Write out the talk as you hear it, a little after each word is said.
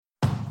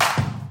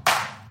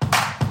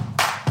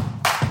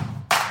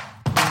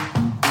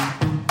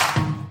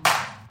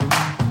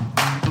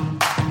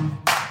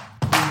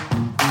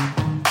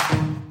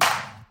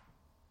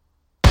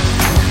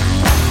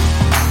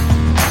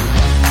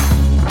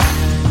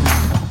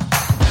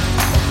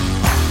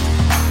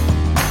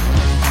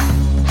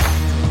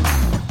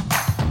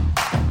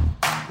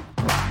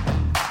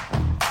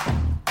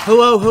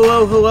Hello,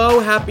 hello, hello.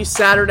 Happy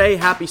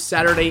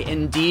Saturday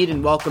indeed,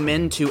 and welcome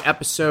into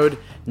episode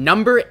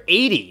number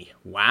 80.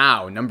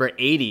 Wow, number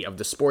 80 of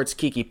the Sports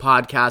Kiki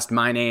podcast.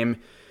 My name,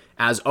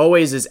 as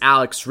always, is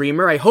Alex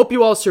Reamer. I hope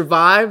you all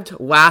survived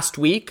last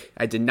week.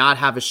 I did not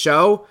have a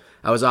show.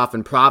 I was off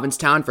in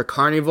Provincetown for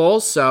Carnival,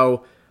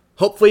 so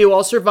hopefully you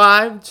all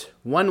survived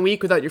 1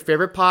 week without your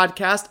favorite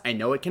podcast. I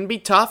know it can be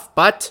tough,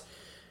 but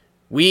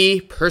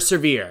we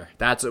persevere.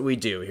 That's what we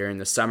do here in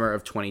the summer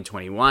of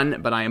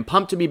 2021. But I am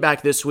pumped to be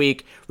back this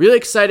week. Really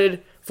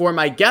excited for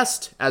my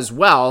guest as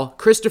well.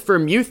 Christopher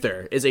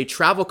Muther is a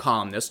travel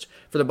columnist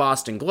for the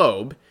Boston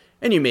Globe.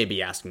 And you may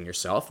be asking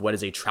yourself, what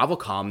is a travel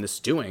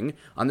columnist doing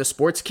on the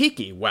Sports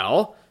Kiki?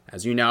 Well,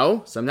 as you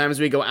know, sometimes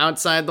we go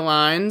outside the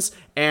lines.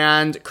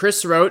 And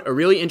Chris wrote a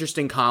really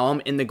interesting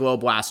column in the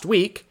Globe last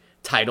week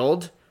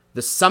titled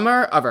 "The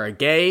Summer of Our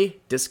Gay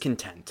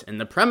Discontent." And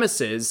the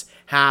premise is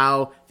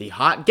how the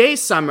hot gay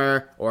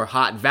summer, or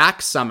hot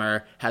vax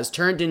summer, has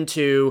turned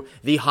into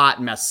the hot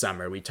mess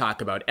summer. We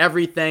talk about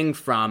everything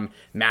from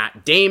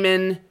Matt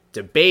Damon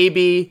to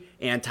Baby,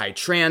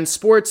 anti-trans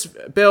sports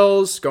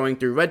bills going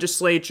through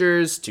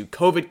legislatures, to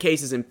COVID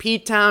cases in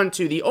P-Town,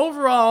 to the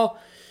overall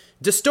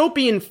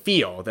dystopian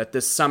feel that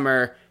this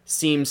summer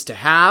seems to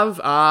have.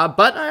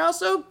 But I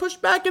also push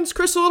back against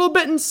Chris a little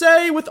bit and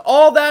say, with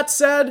all that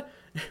said,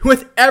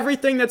 with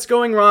everything that's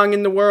going wrong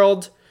in the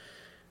world,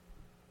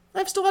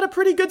 I've still had a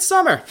pretty good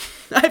summer.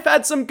 I've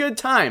had some good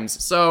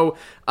times. So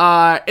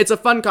it's a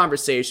fun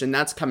conversation.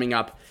 That's coming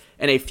up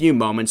in a few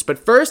moments.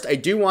 But first, I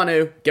do want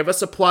to give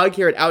us a plug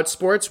here at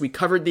Outsports. We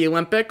covered the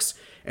Olympics,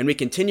 and we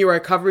continue our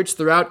coverage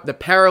throughout the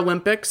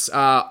Paralympics.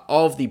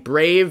 All of the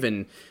brave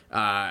and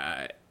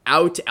out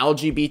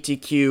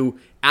LGBTQ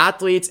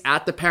athletes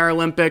at the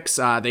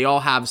Paralympics. They all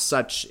have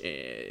such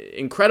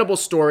incredible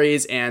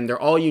stories, and they're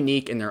all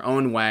unique in their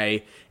own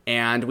way.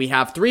 And we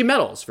have 3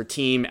 medals for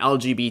Team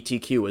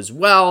LGBTQ as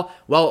well.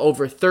 Well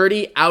over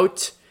 30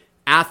 out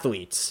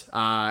athletes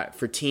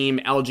for Team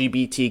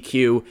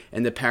LGBTQ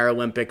in the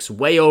Paralympics,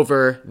 way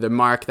over the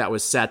mark that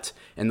was set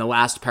in the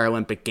last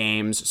Paralympic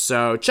Games.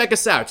 So check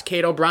us out.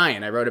 Kate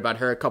O'Brien, I wrote about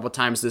her a couple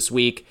times this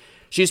week.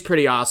 She's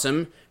pretty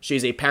awesome.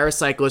 She's a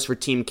paracyclist for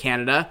Team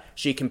Canada.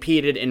 She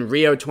competed in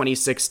Rio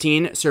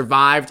 2016,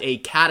 survived a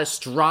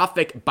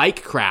catastrophic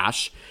bike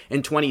crash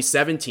in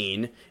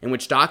 2017, in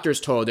which doctors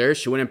told her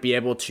she wouldn't be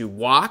able to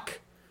walk,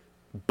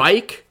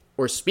 bike,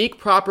 or speak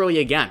properly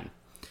again.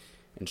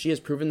 And she has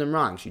proven them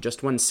wrong. She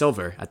just won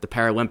silver at the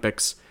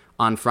Paralympics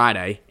on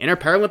Friday in her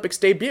Paralympics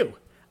debut,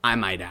 I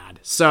might add.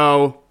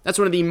 So that's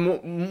one of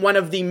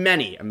the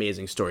many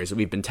amazing stories that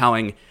we've been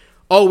telling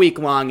all week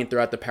long and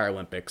throughout the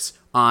Paralympics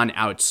on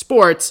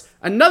Outsports.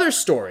 Another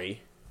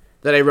story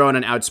that I wrote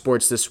on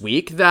Outsports this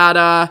week that,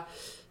 I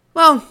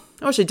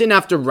wish I didn't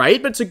have to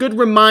write, but it's a good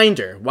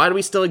reminder. Why do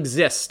we still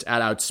exist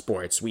at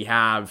Outsports? We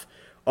have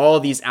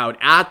all these out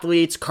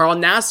athletes. Carl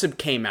Nassib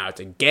came out,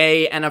 a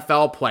gay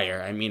NFL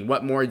player. I mean,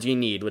 what more do you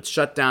need? Let's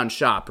shut down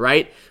shop,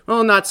 right?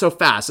 Well, not so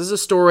fast. This is a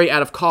story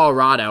out of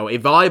Colorado. A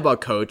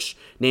volleyball coach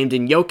named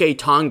Nyoke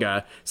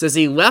Tonga says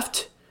he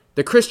left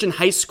the Christian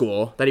high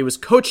school that he was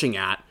coaching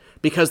at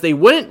because they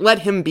wouldn't let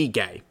him be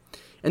gay.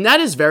 And that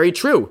is very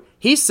true.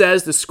 He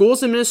says the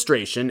school's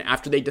administration,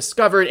 after they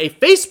discovered a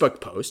Facebook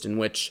post in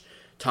which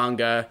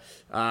Tonga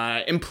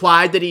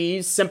implied that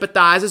he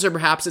sympathizes or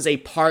perhaps is a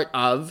part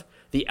of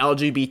the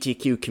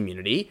LGBTQ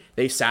community,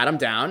 they sat him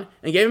down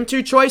and gave him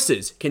 2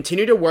 choices: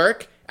 continue to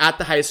work at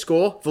the high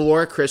school,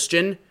 Valora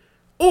Christian,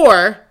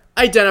 or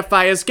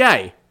identify as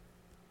gay.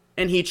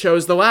 And he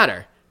chose the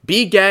latter.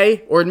 Be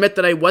gay or admit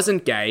that I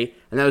wasn't gay,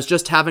 and I was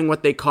just having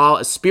what they call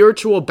a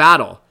spiritual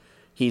battle.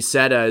 He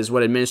said, is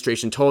what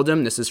administration told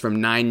him. This is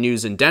from 9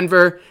 News in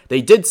Denver.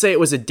 They did say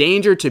it was a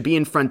danger to be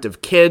in front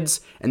of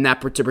kids, and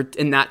that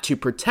to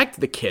protect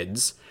the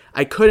kids,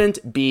 I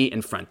couldn't be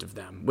in front of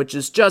them, which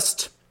is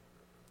just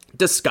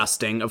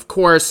disgusting. Of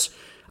course,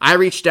 I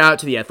reached out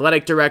to the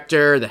athletic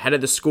director, the head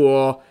of the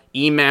school,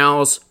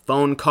 emails,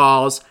 phone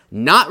calls,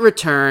 not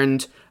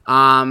returned.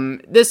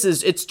 Tonga's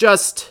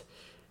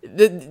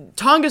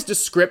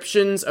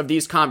descriptions of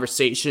these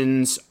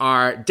conversations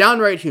are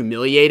downright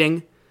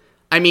humiliating.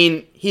 I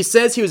mean, he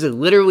says he was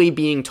literally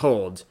being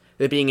told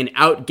that being an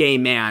out gay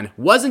man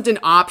wasn't an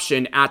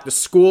option at the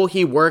school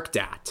he worked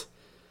at.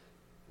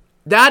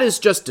 That is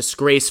just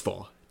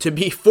disgraceful. To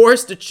be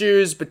forced to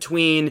choose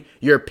between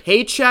your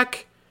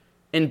paycheck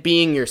and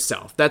being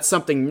yourself. That's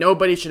something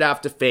nobody should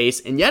have to face,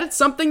 and yet it's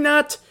something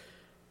that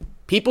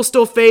people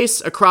still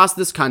face across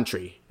this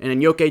country. And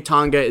Nyoke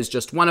Tonga is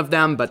just one of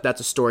them, but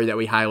that's a story that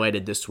we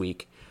highlighted this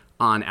week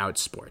on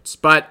Outsports.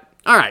 But,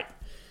 all right.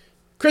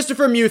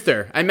 Christopher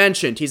Muther, I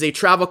mentioned, he's a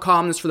travel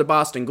columnist for the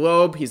Boston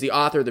Globe. He's the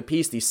author of the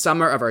piece, The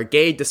Summer of Our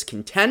Gay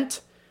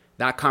Discontent.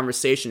 That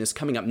conversation is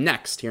coming up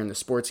next here in the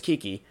Sports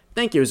Kiki.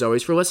 Thank you, as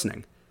always, for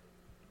listening.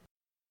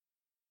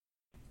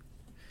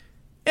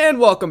 And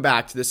welcome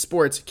back to the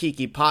Sports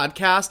Kiki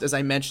podcast. As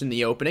I mentioned in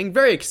the opening,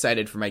 very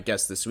excited for my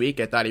guest this week.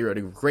 I thought he wrote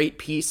a great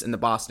piece in the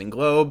Boston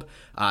Globe,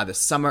 the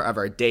summer of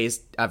our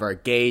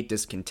gay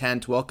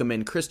discontent. Welcome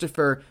in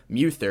Christopher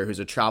Muther, who's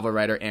a travel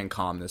writer and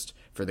columnist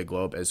for the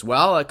Globe as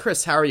well.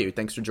 Chris, how are you?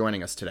 Thanks for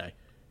joining us today.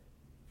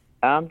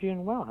 I'm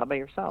doing well. How about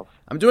yourself?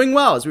 I'm doing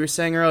well. As we were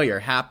saying earlier,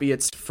 happy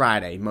it's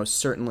Friday. Most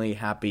certainly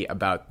happy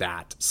about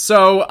that.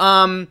 So,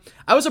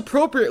 I was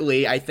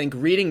appropriately, I think,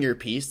 reading your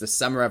piece, The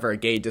Summer of Our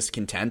Gay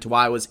Discontent,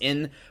 while I was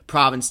in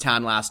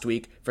Provincetown last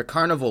week for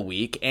Carnival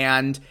Week.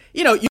 And,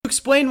 you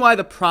explain why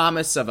the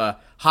promise of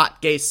a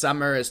hot gay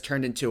summer has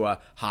turned into a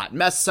hot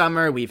mess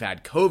summer. We've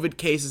had COVID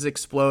cases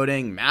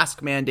exploding,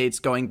 mask mandates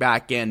going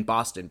back in,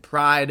 Boston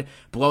Pride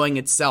blowing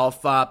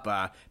itself up,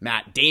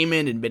 Matt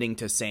Damon admitting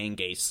to saying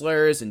gay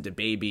slurs, and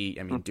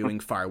DaBaby, doing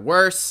far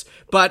worse.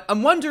 But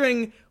I'm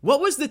wondering,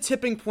 what was the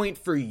tipping point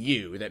for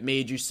you that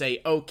made you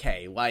say,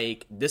 okay,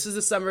 this is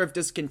a summer of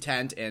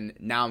discontent, and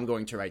now I'm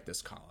going to write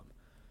this column?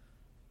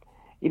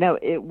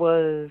 It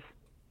was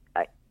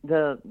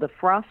the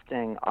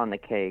frosting on the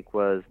cake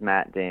was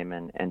Matt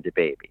Damon and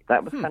DaBaby.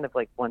 That was kind of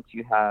like, once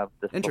you have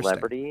the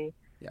celebrity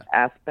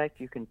aspect,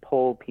 you can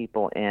pull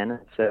people in.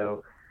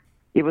 So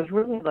it was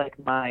really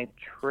like my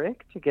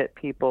trick to get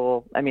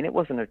people. It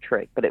wasn't a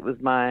trick, but it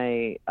was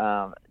my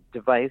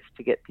device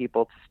to get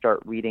people to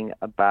start reading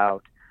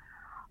about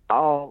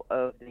all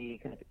of the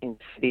kind of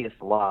insidious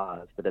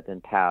laws that have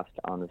been passed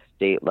on the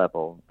state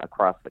level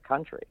across the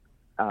country.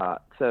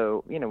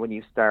 So, when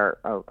you start,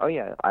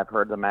 I've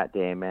heard of Matt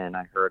Damon,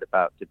 I heard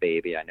about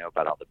DaBaby, I know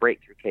about all the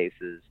breakthrough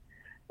cases,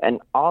 and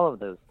all of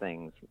those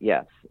things,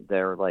 yes,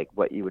 they're like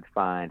what you would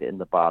find in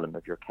the bottom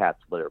of your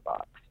cat's litter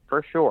box,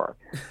 for sure.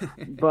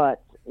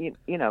 But,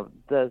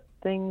 the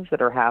things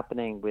that are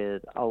happening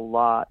with a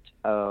lot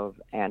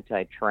of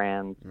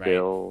anti-trans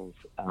bills,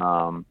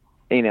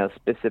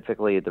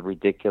 specifically the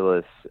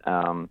ridiculous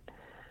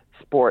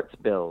sports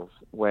bills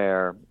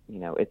where,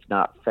 it's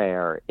not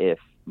fair if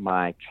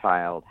my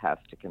child has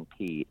to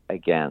compete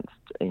against,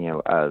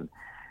 a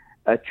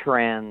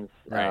trans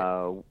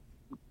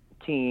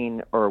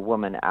teen or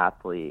woman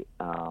athlete,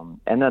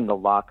 and then the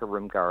locker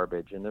room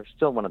garbage, and there's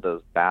still one of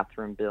those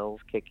bathroom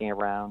bills kicking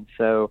around.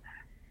 So,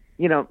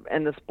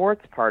 and the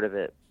sports part of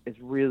it is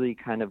really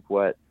kind of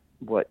what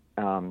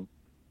ground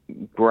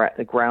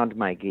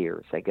my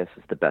gears, I guess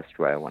is the best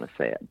way I want to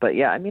say it. But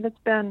yeah, it's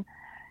been,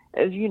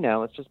 as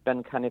it's just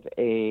been kind of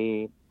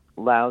a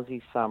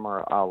lousy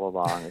summer all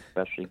along,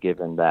 especially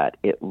given that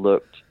it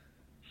looked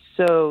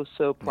so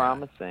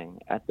promising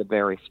at the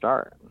very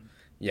start.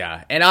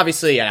 Yeah, and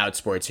obviously at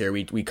Outsports here,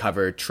 we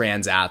cover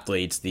trans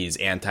athletes, these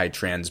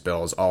anti-trans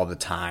bills all the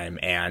time,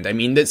 and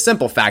the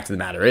simple fact of the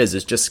matter is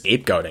it's just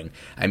scapegoating.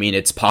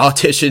 It's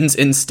politicians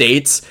in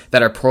states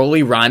that are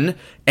poorly run,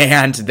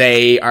 and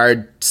they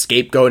are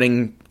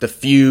scapegoating the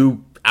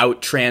few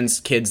out trans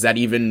kids that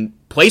even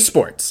play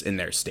sports in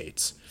their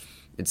states.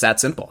 It's that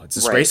simple. It's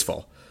disgraceful.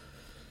 Right.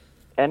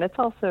 And it's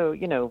also,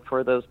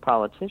 for those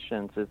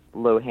politicians, it's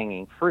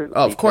low-hanging fruit.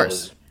 Oh, of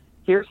course.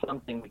 Here's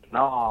something we can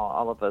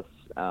all of us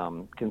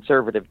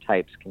conservative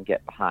types can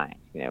get behind,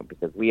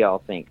 because we all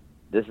think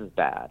this is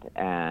bad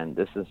and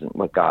this isn't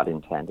what God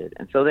intended.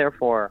 And so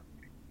therefore,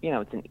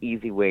 it's an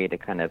easy way to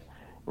kind of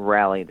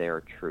rally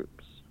their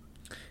troops.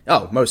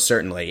 Oh, most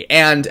certainly.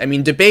 And,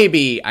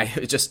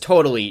 DaBaby, just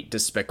totally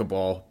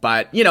despicable.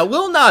 But,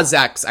 Lil Nas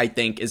X, I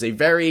think, is a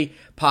very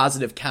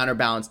positive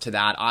counterbalance to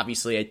that.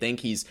 Obviously, I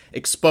think he's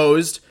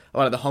exposed a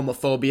lot of the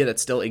homophobia that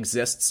still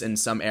exists in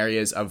some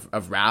areas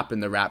of rap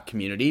and the rap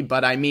community.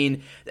 But,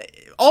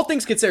 all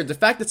things considered, the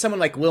fact that someone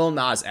like Lil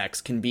Nas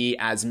X can be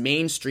as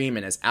mainstream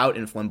and as out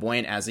and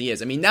flamboyant as he is,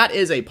 that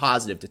is a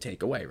positive to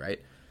take away, right?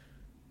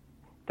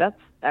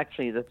 That's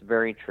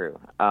very true.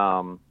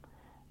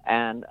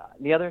 And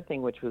the other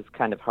thing which was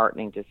kind of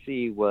heartening to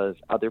see was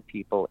other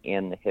people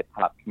in the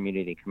hip-hop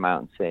community come out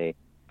and say,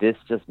 this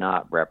does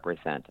not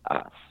represent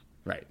us.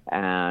 Right.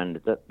 And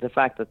the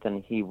fact that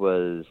then he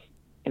was,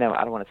 I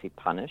don't want to say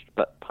punished,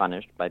 but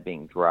punished by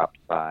being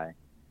dropped by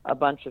a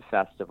bunch of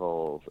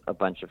festivals, a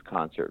bunch of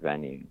concert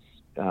venues,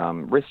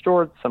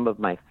 restored some of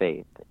my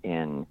faith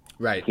in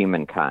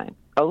humankind.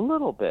 A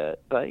little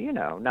bit, but,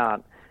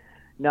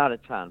 not a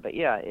ton. But,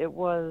 yeah, it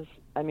was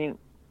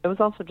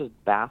also just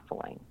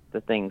baffling,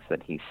 the things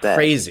that he said.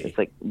 Crazy. It's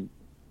like,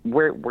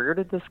 where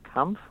did this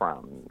come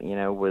from?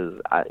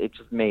 It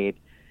just made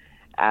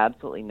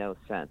absolutely no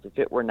sense. If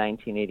it were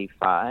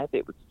 1985,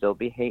 it would still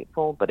be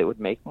hateful, but it would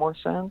make more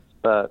sense.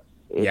 But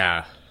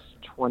it's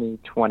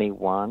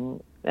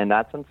 2021, and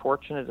that's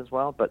unfortunate as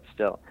well. But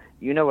still,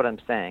 you know what I'm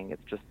saying.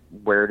 It's just,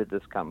 where did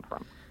this come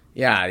from?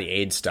 Yeah, the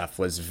AIDS stuff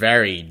was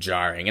very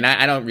jarring. And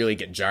I don't really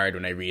get jarred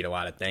when I read a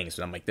lot of things,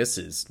 but I'm like, this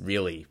is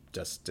really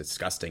just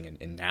disgusting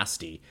and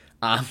nasty.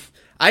 I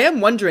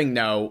am wondering,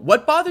 though,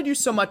 what bothered you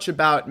so much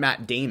about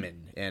Matt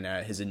Damon and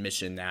his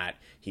admission that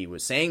he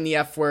was saying the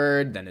F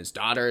word, then his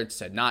daughter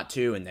said not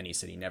to, and then he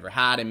said he never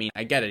had.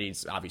 I get it.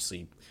 He's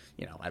obviously,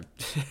 I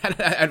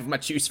have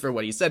much use for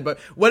what he said, but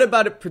what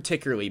about it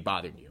particularly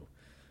bothered you?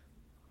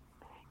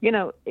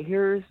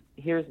 Here's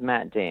here's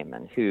Matt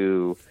Damon,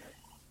 who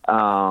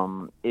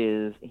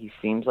he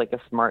seems like a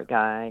smart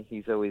guy.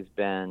 He's always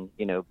been,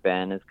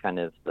 Ben is kind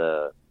of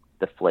the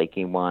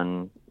flaky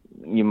one.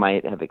 You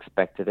might have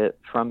expected it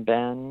from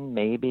Ben,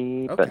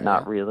 maybe, but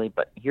not really.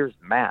 But here's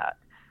Matt,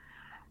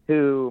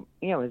 who,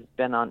 has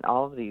been on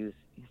all of these.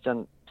 He's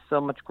done so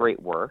much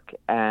great work.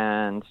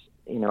 And,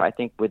 I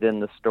think within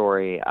the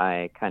story,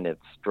 I kind of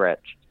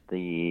stretched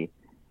the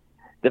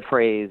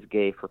phrase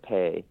gay for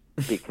pay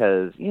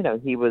because,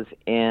 he was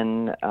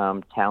in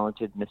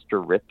Talented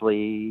Mr.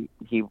 Ripley.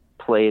 He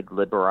played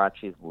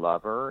Liberace's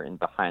lover in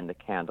Behind the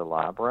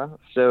Candelabra.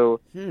 So,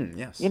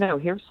 yes.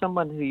 Here's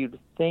someone who you'd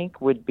think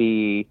would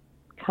be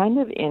kind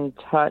of in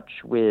touch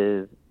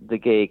with the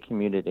gay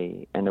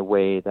community in a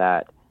way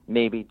that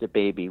maybe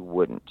DaBaby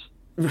wouldn't.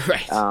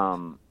 Right.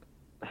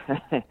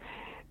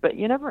 But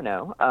you never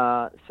know.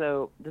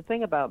 So the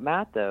thing about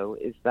Matt, though,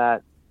 is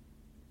that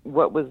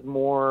what was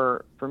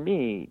more, for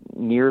me,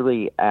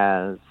 nearly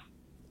as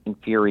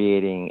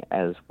infuriating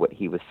as what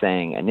he was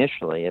saying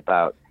initially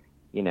about,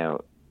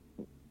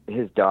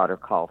 his daughter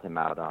called him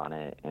out on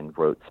it and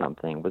wrote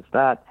something, was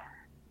that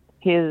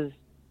his,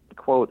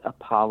 quote,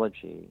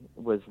 apology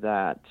was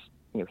that,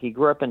 he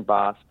grew up in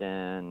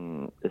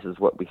Boston, this is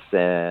what we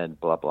said,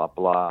 blah, blah,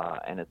 blah.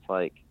 And it's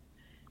like,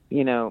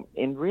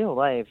 in real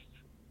life,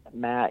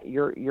 Matt,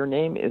 your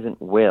name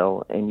isn't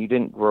Will, and you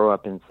didn't grow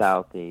up in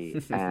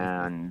Southie,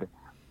 and,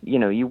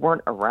 you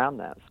weren't around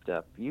that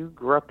stuff. You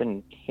grew up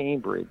in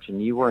Cambridge,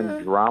 and you were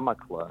in drama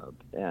club,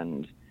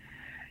 and,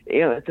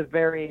 it's a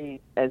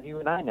very, as you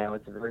and I know,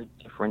 it's a very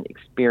different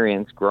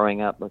experience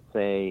growing up, let's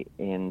say,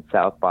 in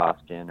South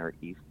Boston or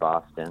East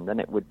Boston than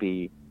it would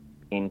be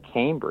in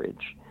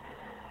Cambridge.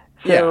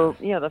 So,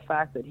 the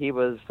fact that he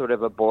was sort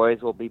of a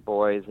boys will be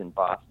boys in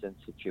Boston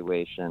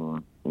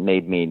situation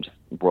made me just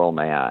roll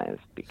my eyes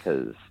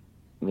because,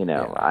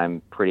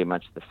 I'm pretty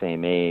much the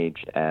same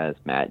age as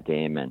Matt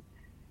Damon.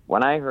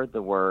 When I heard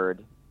the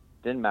word,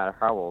 didn't matter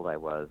how old I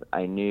was,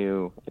 I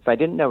knew, if I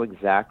didn't know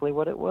exactly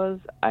what it was,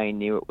 I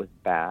knew it was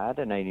bad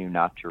and I knew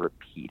not to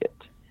repeat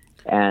it.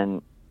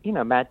 And,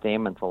 Matt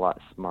Damon's a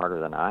lot smarter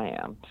than I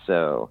am.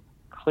 So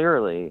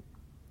clearly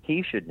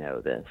he should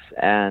know this.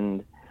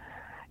 And,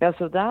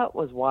 so that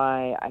was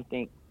why I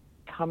think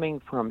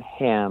coming from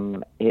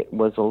him, it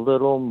was a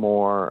little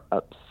more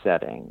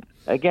upsetting.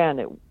 Again,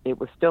 it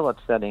was still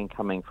upsetting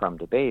coming from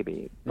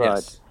DaBaby,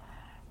 but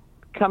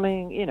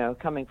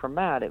coming from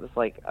Matt, it was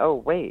like, oh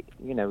wait,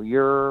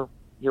 you're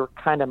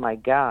kind of my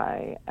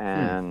guy,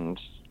 and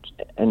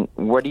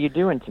what are you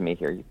doing to me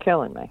here? You're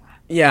killing me.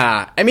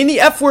 Yeah, I mean, the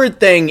F word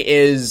thing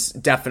is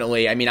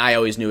definitely, I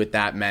always knew what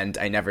that meant.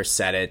 I never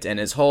said it. And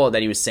his whole,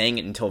 that he was saying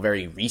it until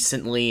very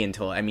recently, it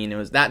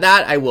was that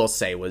I will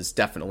say was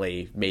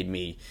definitely made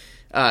me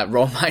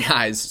roll my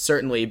eyes,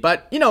 certainly.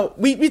 But,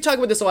 we talk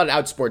about this a lot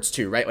at Outsports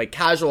too, right? Like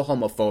casual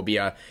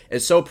homophobia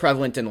is so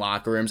prevalent in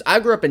locker rooms. I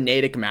grew up in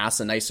Natick,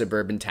 Mass, a nice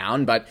suburban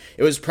town, but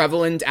it was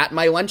prevalent at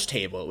my lunch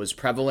table. It was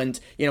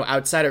prevalent,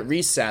 outside at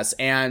recess.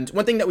 And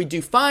one thing that we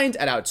do find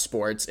at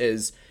Outsports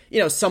is,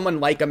 someone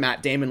like a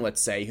Matt Damon,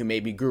 let's say, who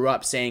maybe grew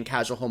up saying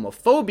casual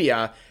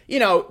homophobia,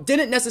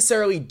 didn't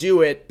necessarily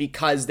do it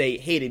because they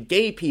hated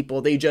gay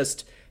people. They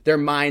just, their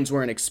minds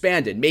weren't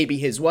expanded. Maybe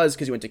his was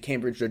because he went to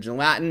Cambridge, Georgia and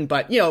Latin.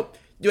 But,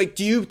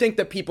 do you think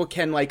that people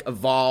can,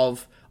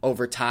 evolve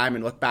over time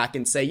and look back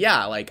and say,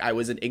 yeah, I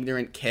was an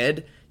ignorant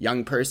kid,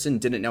 young person,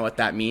 didn't know what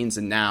that means,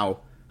 and now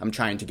I'm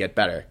trying to get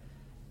better?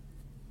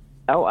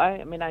 Oh,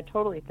 I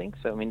totally think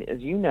so. As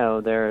you know,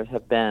 there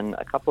have been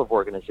a couple of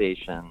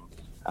organizations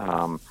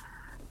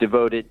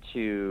devoted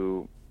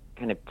to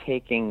kind of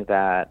taking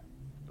that,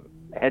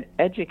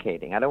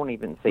 educating. I don't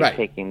even say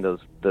taking those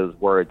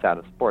words out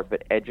of sports,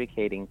 but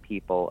educating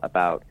people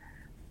about,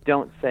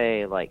 don't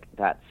say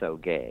that's so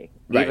gay.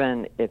 Right.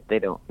 Even if they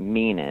don't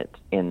mean it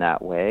in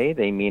that way,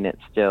 they mean it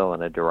still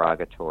in a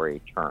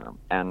derogatory term.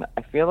 And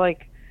I feel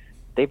like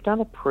they've done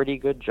a pretty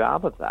good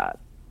job of that.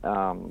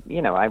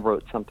 I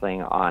wrote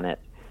something on it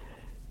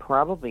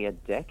probably a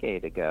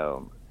decade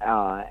ago,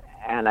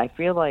 and I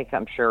feel like,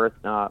 I'm sure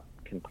it's not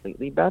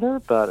completely better,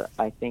 but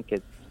I think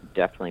it's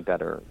definitely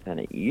better than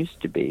it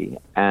used to be.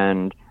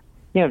 And,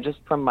 just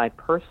from my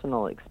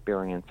personal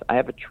experience, I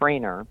have a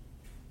trainer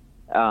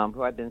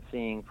who I've been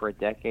seeing for a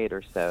decade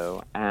or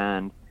so,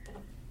 and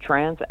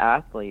trans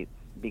athletes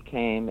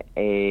became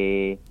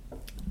a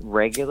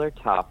regular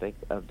topic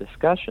of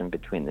discussion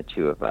between the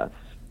two of us.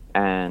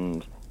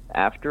 And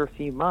after a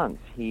few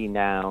months, he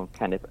now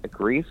kind of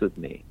agrees with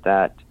me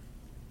that,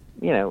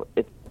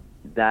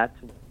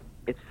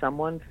 if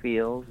someone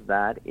feels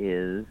that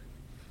is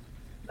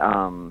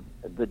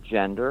the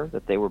gender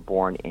that they were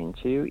born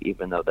into,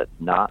 even though that's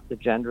not the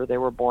gender they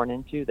were born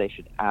into, they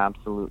should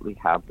absolutely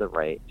have the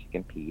right to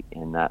compete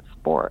in that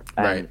sport.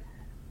 Right. And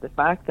the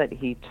fact that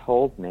he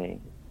told me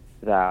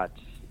that,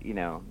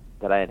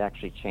 that I had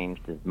actually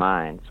changed his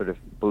mind sort of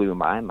blew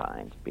my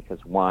mind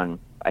because, one,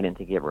 I didn't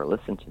think he ever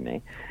listened to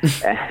me.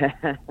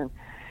 And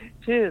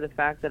two, the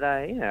fact that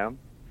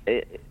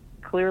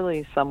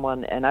clearly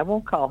someone, and I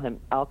won't call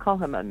him. I'll call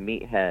him a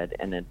meathead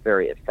in a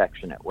very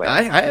affectionate way.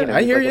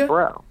 I hear you. A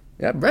bro.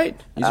 Yeah,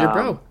 right. He's your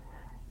bro.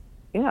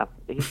 Yeah,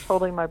 he's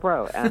totally my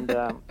bro, and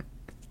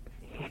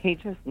he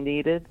just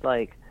needed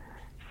like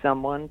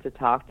someone to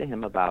talk to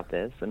him about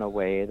this in a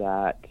way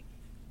that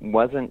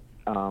wasn't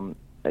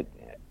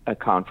a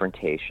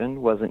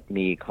confrontation, wasn't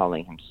me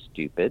calling him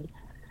stupid,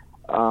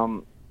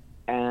 and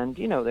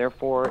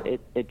therefore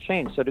it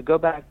changed. So to go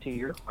back to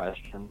your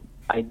question,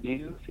 I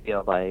do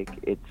feel like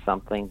it's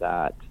something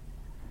that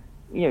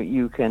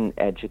you can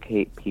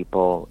educate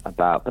people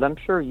about, but I'm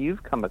sure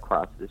you've come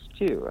across this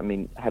too. I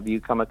mean, have you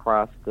come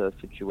across the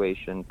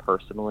situation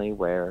personally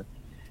where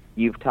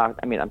you've talked?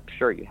 I mean, I'm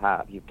sure you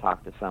have. You've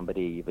talked to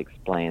somebody, you've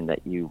explained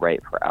that you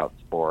write for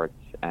Outsports,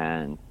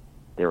 and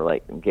they were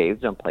like, gays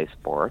don't play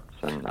sports.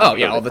 And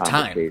all the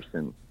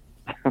time.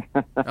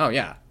 Oh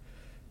yeah,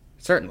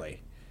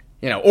 certainly.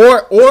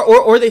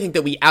 Or they think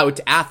that we out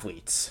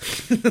athletes.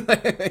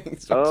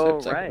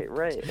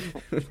 Right.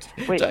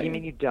 Wait, you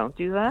mean you don't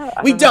do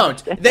that? We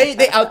don't.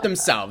 They out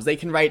themselves. They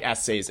can write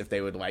essays if they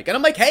would like. And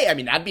I'm like, hey, I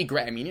mean, that'd be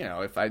great. I mean,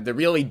 if the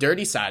really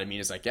dirty side of me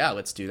is like, yeah,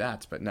 let's do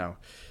that. But no.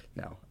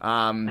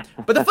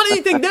 But the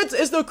funny thing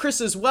is though, Chris,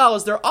 as well,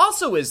 is there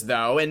also is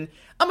though, and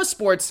I'm a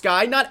sports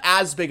guy, not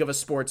as big of a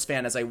sports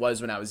fan as I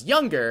was when I was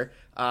younger.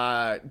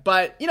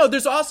 But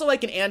there's also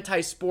like an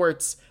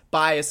anti-sports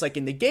bias like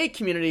in the gay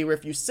community where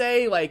if you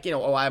say like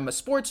I'm a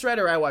sports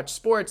writer, I watch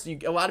sports,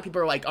 a lot of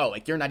people are like, oh,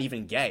 like you're not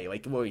even gay,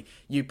 like, well,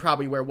 you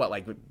probably wear what,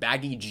 like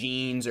baggy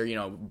jeans or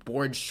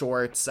board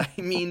shorts. I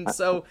mean,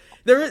 so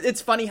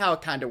it's funny how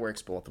it kind of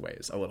works both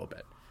ways a little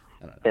bit.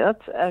 I don't know.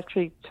 That's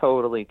actually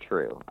totally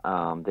true.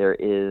 There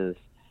is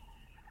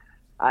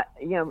I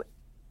feel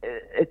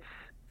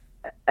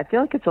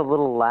like it's a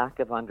little lack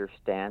of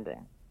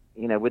understanding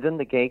within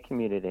the gay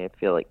community. I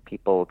feel like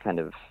people kind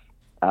of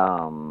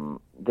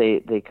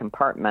they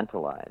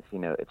compartmentalize.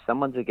 If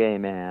someone's a gay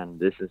man,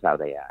 this is how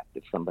they act.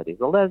 If somebody's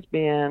a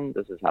lesbian,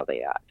 this is how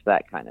they act.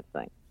 That kind of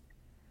thing.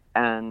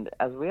 And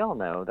as we all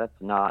know, that's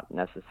not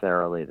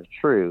necessarily the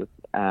truth.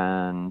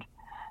 And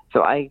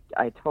so I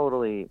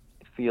totally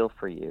feel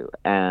for you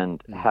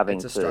and having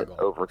to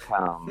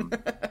overcome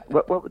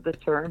what would the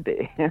term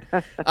be?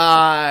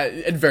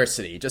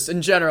 Adversity, just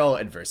in general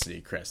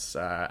adversity, Chris.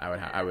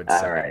 I would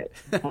say.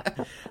 All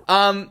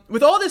right.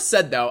 With all this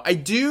said, though, I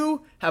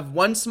do have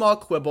one small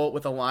quibble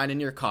with a line in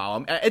your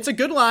column. It's a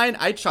good line.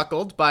 I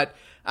chuckled, but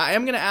I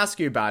am going to ask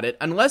you about it.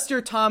 Unless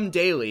you're Tom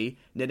Daley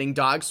knitting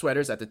dog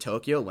sweaters at the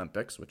Tokyo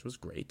Olympics, which was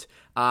great,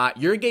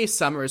 your gay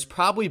summer has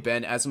probably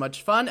been as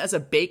much fun as a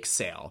bake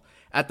sale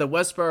at the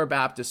Westboro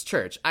Baptist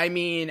Church. I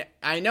mean,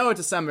 I know it's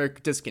a summer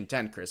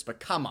discontent, Chris, but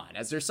come on.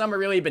 Has their summer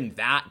really been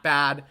that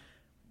bad?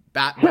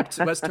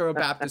 Westboro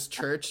Baptist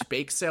Church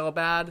bake sale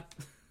bad?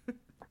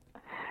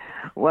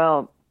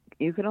 Well,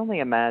 you can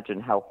only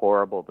imagine how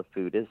horrible the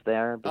food is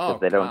there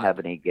because they don't have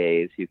any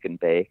gays who can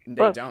bake.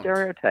 They don't.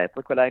 Stereotype.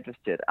 Look what I just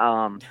did.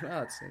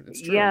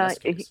 It's true. Yeah,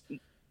 it's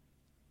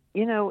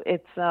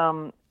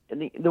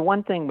the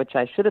one thing which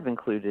I should have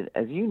included,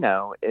 as you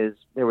know, is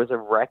there was a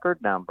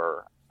record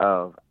number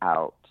of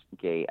out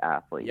gay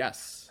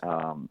athletes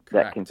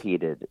that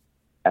competed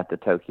at the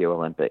Tokyo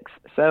Olympics.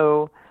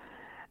 So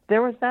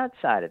there was that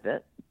side of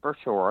it, for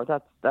sure.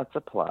 That's a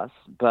plus.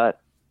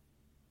 But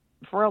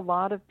for a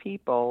lot of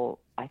people,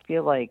 I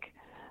feel like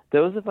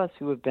those of us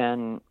who have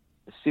been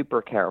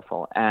super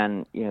careful,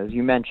 and as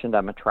you mentioned,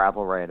 I'm a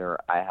travel writer.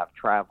 I have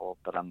traveled,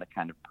 but I'm the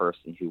kind of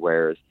person who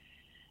wears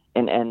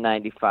an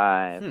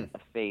N95, a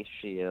face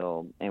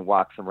shield, and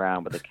walks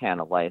around with a can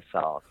of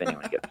Lysol if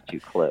anyone gets too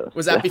close.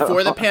 Was that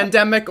before the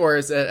pandemic, or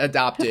is it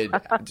adopted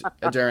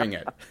during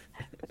it?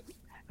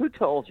 Who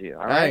told you?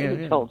 All right,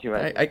 who told you?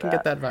 I can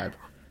get that vibe.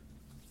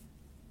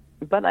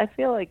 But I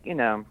feel like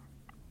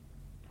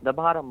the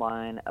bottom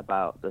line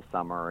about the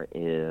summer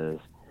is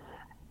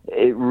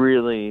it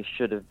really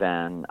should have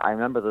been. I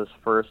remember those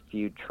first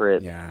few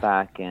trips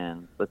back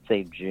in, let's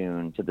say,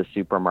 June to the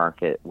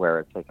supermarket where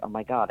it's like, oh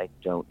my God, I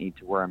don't need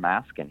to wear a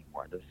mask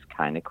anymore. This is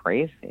kind of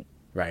crazy.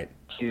 Right.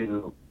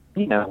 To,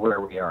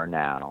 where we are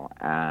now.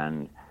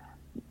 And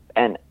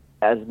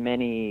as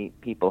many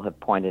people have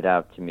pointed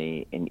out to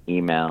me in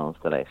emails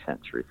that I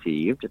since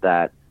received,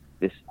 that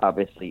this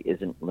obviously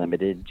isn't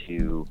limited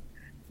to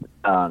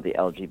the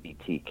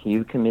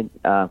LGBTQ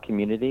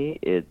community.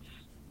 It's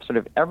sort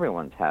of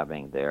everyone's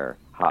having their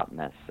hot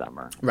mess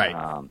summer. Right.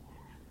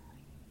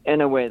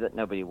 In a way that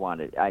nobody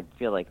wanted. I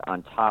feel like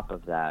on top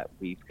of that,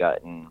 we've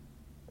gotten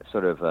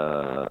sort of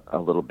a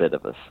little bit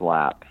of a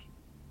slap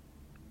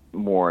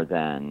more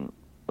than,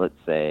 let's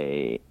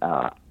say,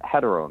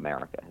 hetero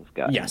America has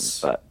gotten.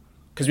 Yes.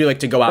 Because we like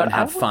to go out and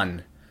have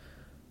fun.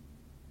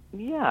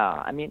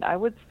 Yeah. I mean, I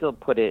would still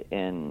put it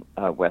in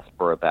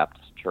Westboro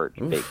Baptist Church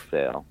bake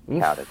sale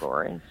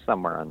category,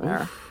 somewhere in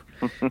there.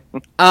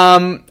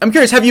 I'm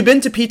curious, have you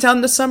been to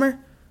P-Town this summer?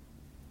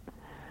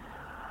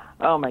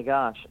 Oh my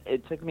gosh,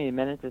 it took me a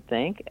minute to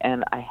think,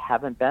 and I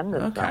haven't been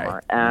this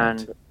summer,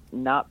 and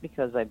not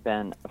because I've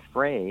been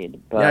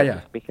afraid,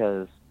 but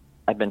because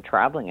I've been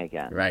traveling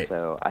again. Right.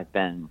 So I've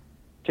been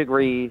to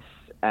Greece,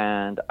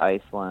 and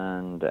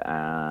Iceland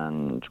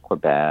and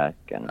Quebec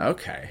and a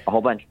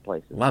whole bunch of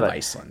places. Love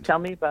Iceland. Tell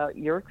me about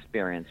your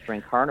experience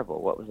during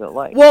Carnival. What was it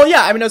like? Well,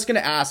 yeah, I mean, I was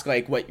going to ask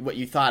like what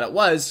you thought it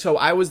was. So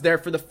I was there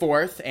for the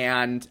 4th,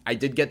 and I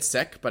did get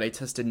sick, but I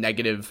tested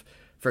negative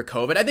for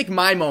COVID. I think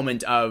my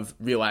moment of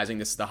realizing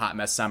this is the hot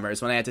mess summer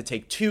is when I had to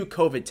take 2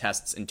 COVID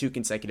tests in 2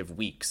 consecutive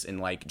weeks in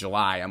like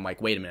July. I'm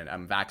like, wait a minute,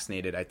 I'm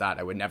vaccinated. I thought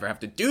I would never have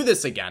to do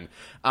this again.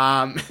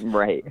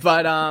 Right.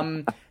 But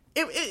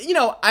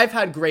I've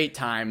had great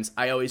times.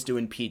 I always do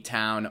in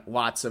P-Town,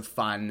 lots of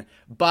fun.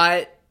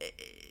 But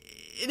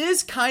it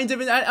is kind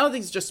of, I don't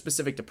think it's just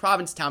specific to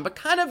Provincetown, but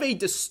kind of a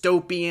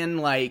dystopian,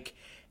 like,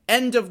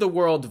 end of the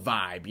world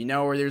vibe,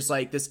 where there's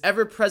like this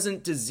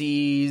ever-present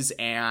disease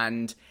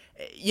and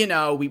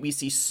we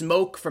see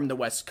smoke from the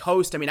West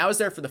Coast. I mean, I was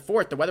there for the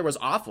 4th. The weather was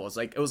awful.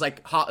 It was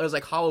like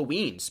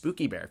Halloween,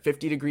 Spooky Bear,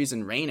 50 degrees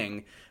and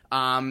raining.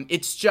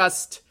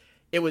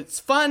 It was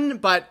fun,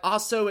 but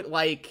also it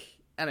like,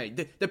 I don't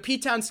know, the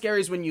P-Town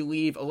scaries when you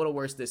leave a little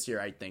worse this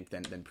year, I think,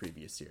 than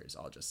previous years,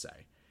 I'll just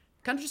say.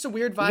 Kind of just a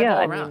weird vibe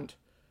all around.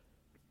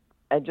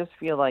 I just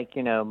feel like,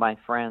 my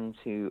friends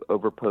who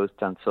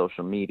overpost on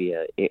social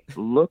media, it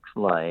looks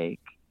like,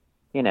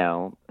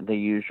 the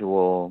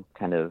usual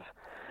kind of,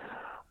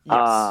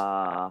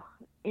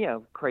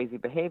 crazy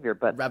behavior.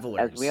 But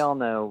revelers. As we all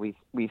know,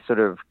 we sort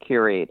of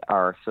curate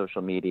our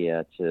social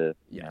media to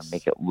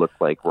make it look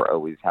like we're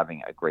always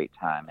having a great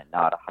time and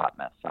not a hot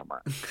mess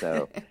summer.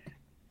 So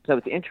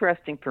it's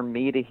interesting for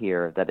me to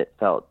hear that it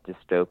felt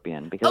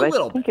dystopian, because I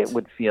think it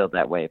would feel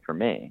that way for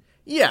me.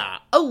 Yeah,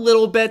 a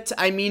little bit.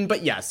 I mean,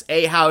 but yes,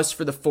 A House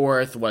for the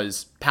 4th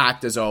was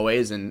packed as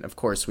always, and of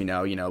course we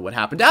know, what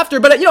happened after.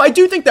 But I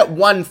do think that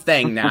one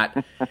thing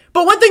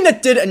that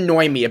did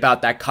annoy me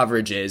about that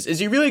coverage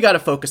is you really got to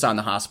focus on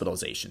the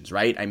hospitalizations,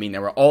 right? I mean,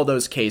 there were all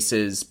those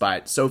cases,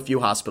 but so few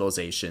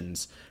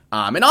hospitalizations.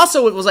 And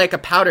also it was like a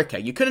powder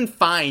keg. You couldn't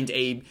find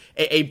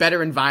a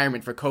better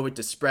environment for COVID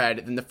to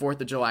spread than the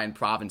 4th of July in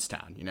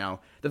Provincetown,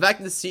 The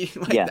fact that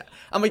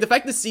the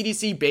fact the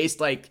CDC based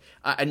like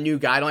a new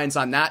guidelines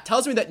on that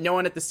tells me that no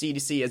one at the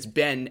CDC has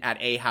been at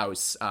A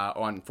House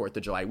on 4th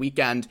of July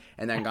weekend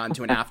and then gone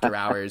to an after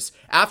hours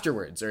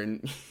afterwards, or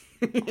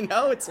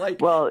it's like,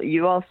 well,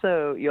 you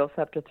also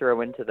have to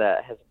throw into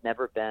that has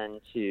never been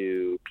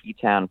to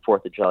P-Town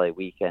 4th of July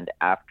weekend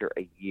after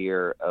a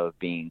year of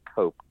being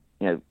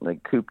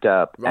cooped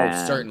up.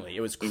 Oh, certainly.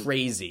 It was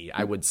crazy,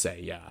 I would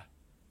say, yeah.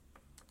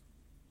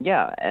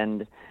 Yeah,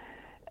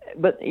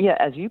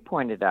 as you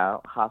pointed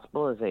out,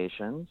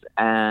 hospitalizations,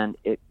 and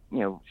it,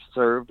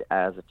 served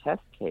as a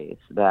test case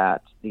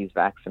that these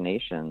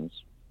vaccinations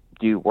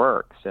do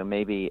work. So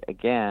maybe,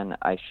 again,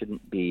 I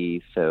shouldn't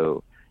be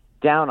so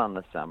down on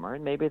the summer,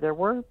 and maybe there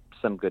were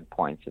some good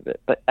points of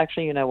it. But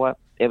actually, you know what?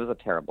 It was a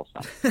terrible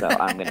summer, so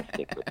I'm going to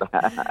stick with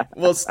that.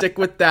 We'll stick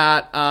with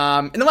that.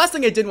 And the last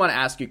thing I did want to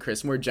ask you,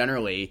 Chris, more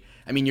generally,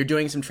 I mean, you're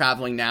doing some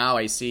traveling now.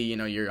 I see,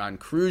 you're on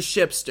cruise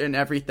ships and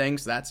everything,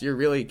 so you're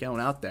really going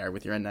out there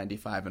with your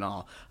N95 and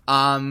all.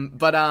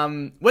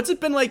 But what's it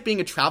been like being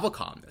a travel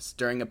columnist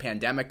during a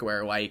pandemic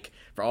where, like,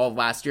 for all of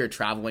last year,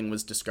 traveling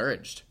was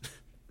discouraged?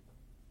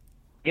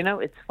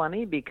 It's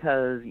funny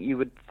because you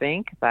would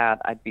think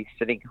that I'd be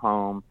sitting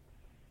home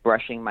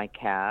brushing my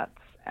cats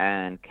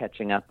and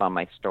catching up on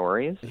my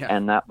stories,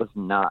 and that was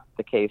not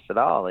the case at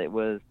all. It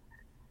was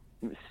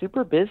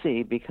super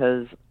busy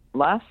because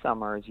last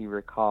summer, as you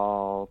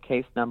recall,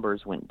 case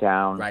numbers went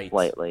down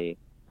slightly,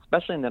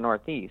 especially in the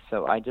Northeast.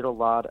 So I did a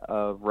lot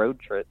of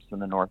road trips in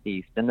the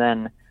Northeast, and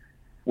then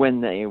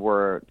when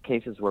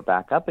cases were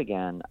back up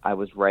again, I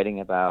was writing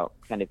about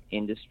kind of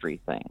industry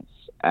things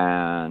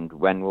and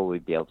when will we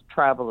be able to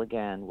travel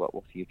again? What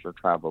will future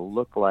travel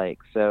look like?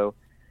 So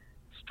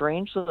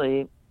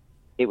strangely,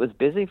 it was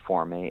busy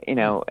for me,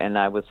 and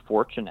I was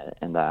fortunate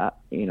in that,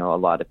 a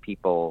lot of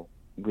people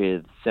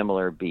with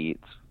similar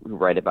beats who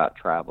write about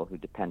travel, who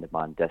depend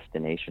upon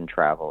destination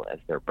travel as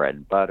their bread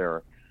and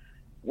butter,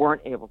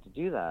 weren't able to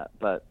do that.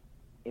 But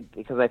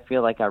because I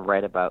feel like I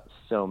write about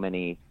so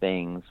many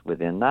things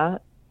within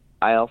that,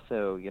 I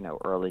also,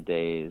 early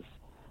days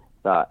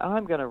thought,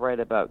 I'm going to write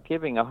about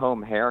giving a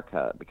home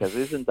haircut because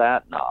isn't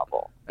that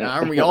novel?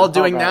 Aren't we all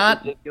doing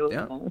that?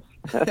 Yeah.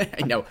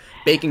 I know.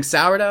 Baking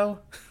sourdough?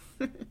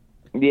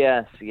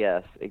 Yes,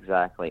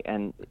 exactly.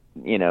 And,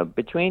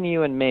 between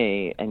you and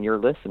me and your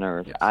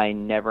listeners, I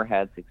never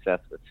had success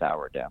with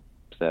sourdough.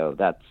 So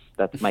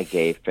that's my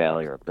gay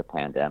failure of the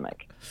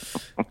pandemic.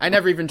 I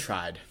never even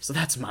tried, so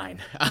that's mine.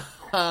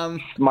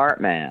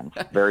 Smart man.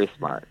 Very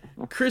smart.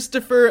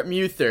 Christopher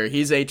Muther.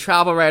 He's a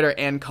travel writer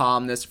and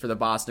columnist for the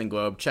Boston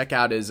Globe. Check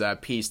out his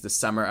piece, The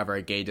Summer of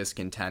Our Gay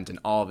Discontent, and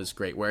all of his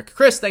great work.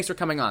 Chris, thanks for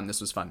coming on. This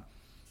was fun.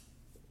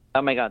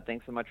 Oh, my God.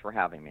 Thanks so much for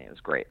having me. It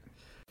was great.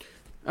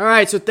 All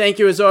right, so thank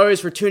you as always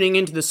for tuning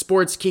into the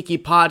Sports Kiki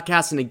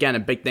podcast. And again, a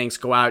big thanks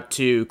go out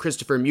to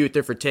Christopher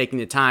Muther for taking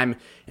the time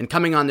and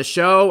coming on the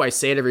show. I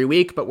say it every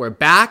week, but we're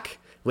back.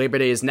 Labor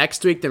Day is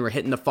next week, then we're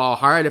hitting the fall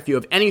hard. If you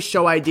have any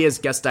show ideas,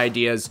 guest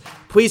ideas,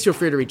 please feel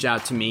free to reach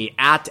out to me.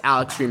 At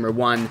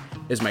AlexReamer1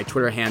 is my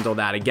Twitter handle.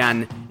 That,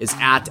 again, is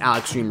at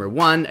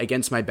AlexReamer1.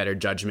 Against my better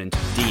judgment,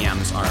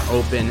 DMs are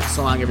open.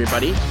 So long,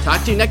 everybody.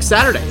 Talk to you next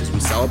Saturday as we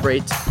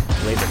celebrate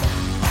Labor Day.